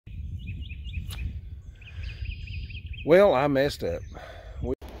Well, I messed up.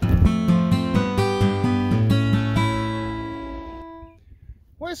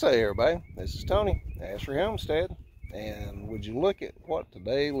 What say, everybody? This is Tony, Ashley Homestead, and would you look at what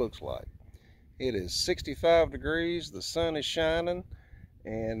today looks like? It is 65 degrees, the sun is shining,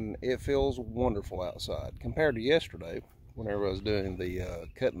 and it feels wonderful outside compared to yesterday whenever I was doing the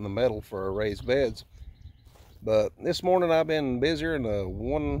cutting the metal for our raised beds. But this morning I've been busier than a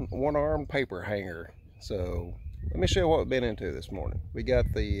one-armed paper hanger. So let me show you what we've been into this morning. We got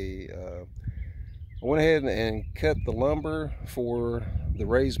I went ahead and cut the lumber for the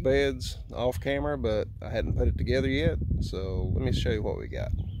raised beds off camera, but I hadn't put it together yet. So let me show you what we got.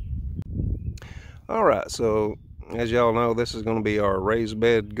 All right, so as y'all know, this is going to be our raised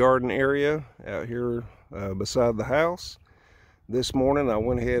bed garden area out here beside the house. This morning I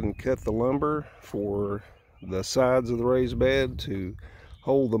went ahead and cut the lumber for the sides of the raised bed to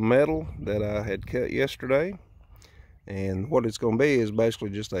hold the metal that I had cut yesterday. And what it's going to be is basically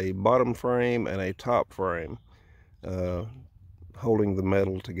just a bottom frame and a top frame holding the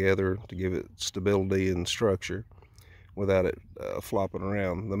metal together to give it stability and structure without it flopping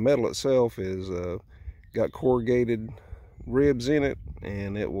around. The metal itself is got corrugated ribs in it,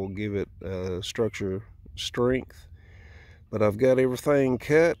 and it will give it structure strength. But I've got everything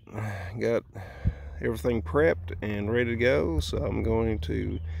cut, got everything prepped and ready to go, so I'm going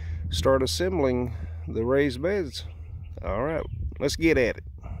to start assembling the raised beds. All right, let's get at it.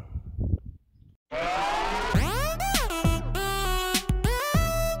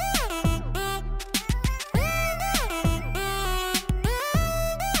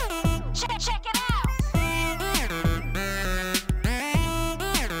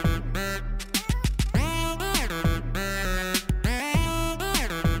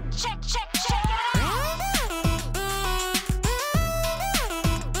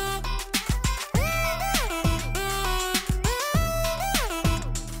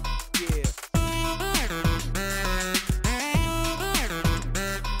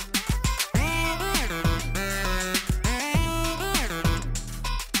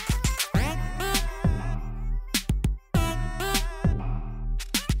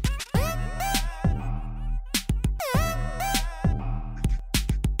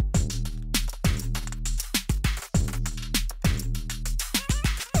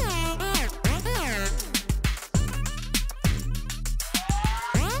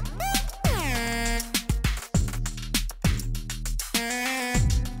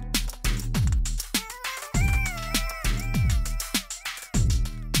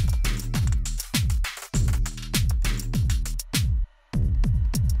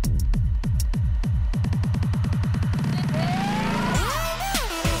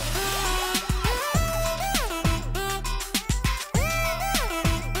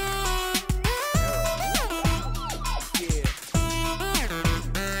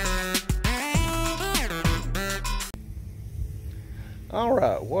 All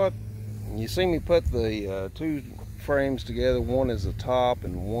right, what you see me put the two frames together. One is the top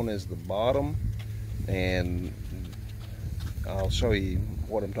and one is the bottom, and I'll show you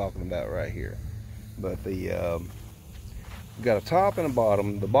what I'm talking about right here. But we've got a top and a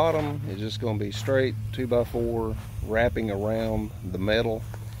bottom. The bottom is just going to be straight 2x4 wrapping around the metal,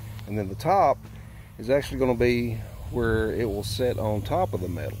 and then the top is actually going to be where it will sit on top of the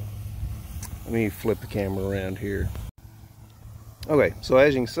metal. Let me flip the camera around here. Okay, so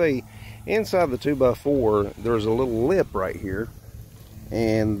as you can see, inside the 2x4 there's a little lip right here,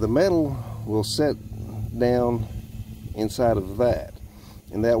 and the metal will set down inside of that,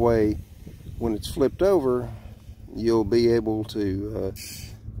 and that way when it's flipped over you'll be able to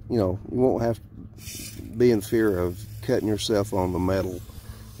you won't have to be in fear of cutting yourself on the metal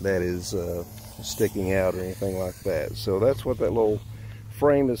that is sticking out or anything like that. So that's what that little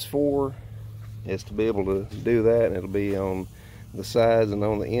frame is for, is to be able to do that, and it'll be on the sides and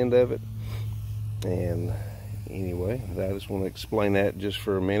on the end of it. And anyway, I just want to explain that just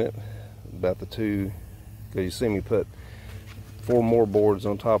for a minute about the two, because you see me put 4 more boards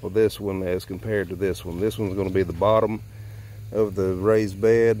on top of this one as compared to this one. This one's going to be the bottom of the raised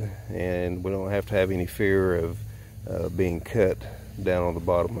bed, and we don't have to have any fear of being cut down on the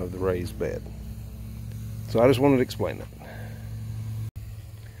bottom of the raised bed. So I just wanted to explain that.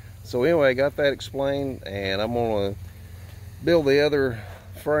 So anyway, I got that explained, and I'm going to build the other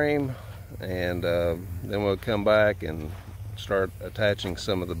frame, and then we'll come back and start attaching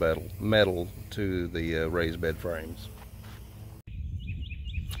some of the metal to the raised bed frames.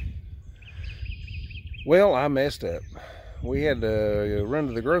 Well, I messed up. We had to run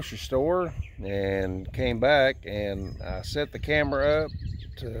to the grocery store and came back, and I set the camera up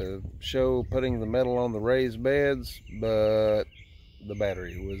to show putting the metal on the raised beds, but the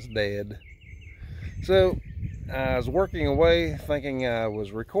battery was dead. So I was working away thinking I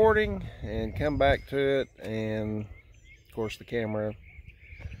was recording and come back to it, and of course the camera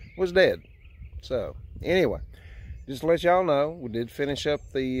was dead. So anyway, just to let y'all know, we did finish up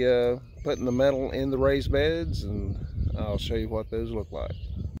the putting the metal in the raised beds, and I'll show you what those look like.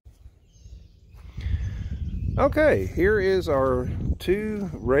 Okay, here is our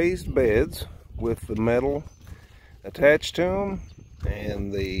 2 raised beds with the metal attached to them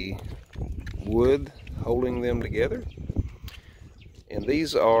and the wood holding them together. And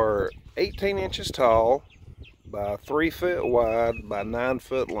these are 18 inches tall by 3 foot wide by 9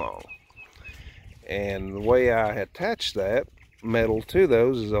 foot long. And the way I attached that metal to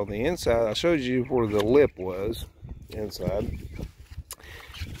those is on the inside. I showed you where the lip was inside.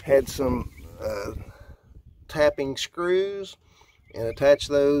 Had some tapping screws and attached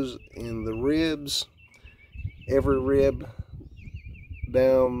those in the ribs, every rib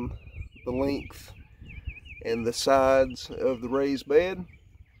down the length and the sides of the raised bed.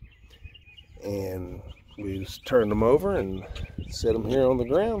 And we just turned them over and set them here on the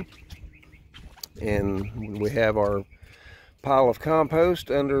ground. And we have our pile of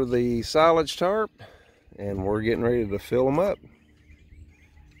compost under the silage tarp, and we're getting ready to fill them up.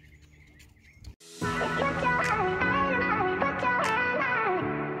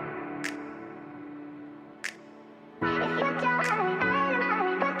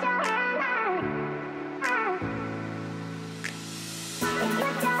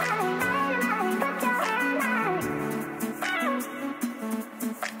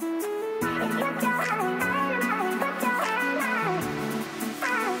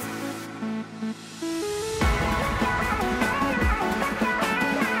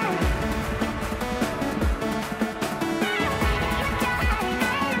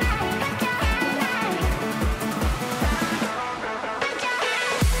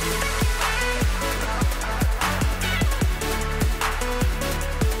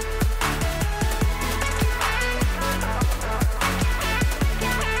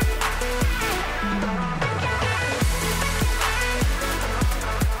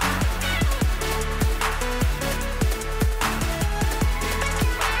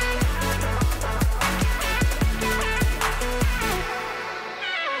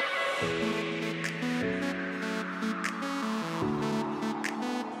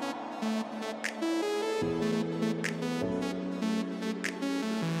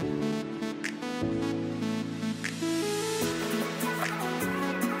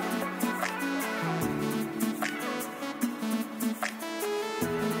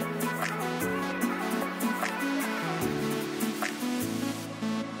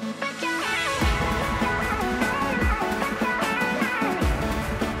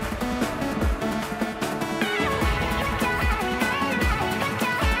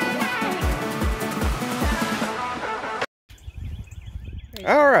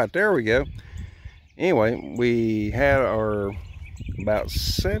 Alright, there we go. Anyway, we had our about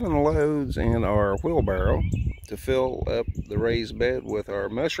 7 loads in our wheelbarrow to fill up the raised bed with our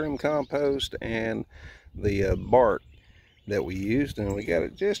mushroom compost and the bark that we used, and we got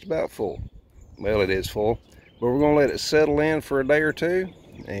it just about full. Well, it is full, but we're going to let it settle in for a day or two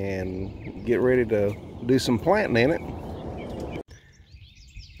and get ready to do some planting in it.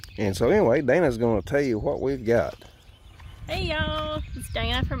 And so anyway, Dana's going to tell you what we've got. Hey y'all, it's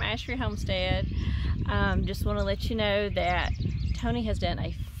Dana from Ashley Homestead. Just want to let you know that Tony has done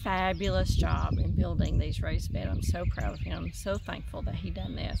a fabulous job in building these raised beds. I'm so proud of him. I'm so thankful that he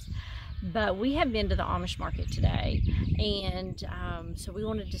done this. But we have been to the Amish market today, and so we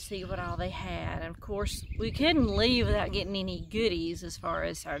wanted to see what all they had. And of course, we couldn't leave without getting any goodies as far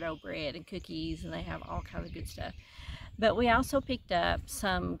as sourdough bread and cookies, and they have all kinds of good stuff. But we also picked up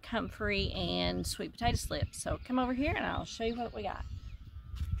some comfrey and sweet potato slips. So come over here and I'll show you what we got.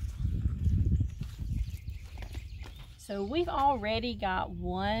 So we've already got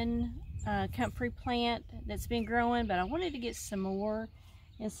one comfrey plant that's been growing, but I wanted to get some more.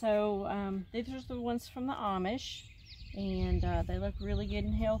 And so these are the ones from the Amish, and they look really good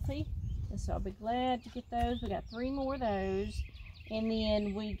and healthy. And so I'll be glad to get those. We got 3 more of those. And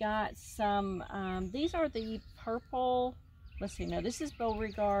then we got some, these are the purple, let's see, no, this is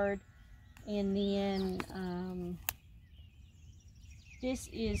Beauregard. And then this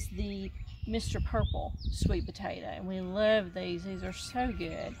is the Mr. Purple sweet potato. And we love these. These are so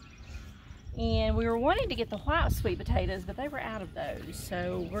good. And we were wanting to get the white sweet potatoes, but they were out of those.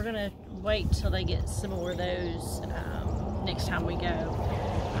 So we're going to wait till they get some more of those next time we go.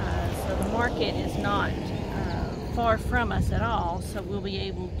 So the market is not far from us at all, so we'll be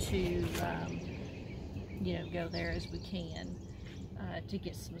able to, you know, go there as we can to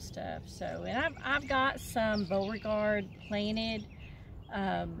get some stuff. So, and I've got some Beauregard planted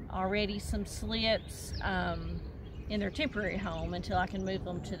already, some slips in their temporary home until I can move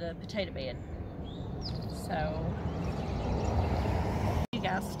them to the potato bed. So you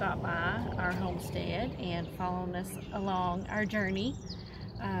guys stop by our homestead and following us along our journey.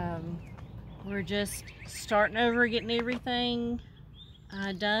 We're just starting over, getting everything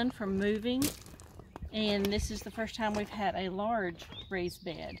done from moving, and this is the first time we've had a large raised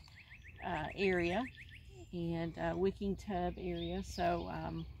bed area and wicking tub area. So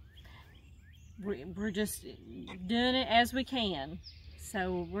we're just doing it as we can.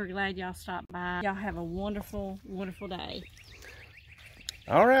 So we're glad y'all stopped by. Y'all have a wonderful, wonderful day.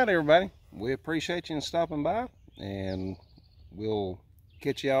 All right, everybody. We appreciate you stopping by, and we'll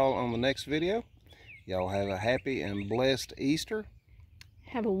catch y'all on the next video. Y'all have a happy and blessed Easter.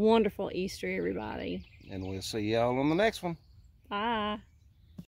 Have a wonderful Easter, everybody. And we'll see y'all on the next one. Bye.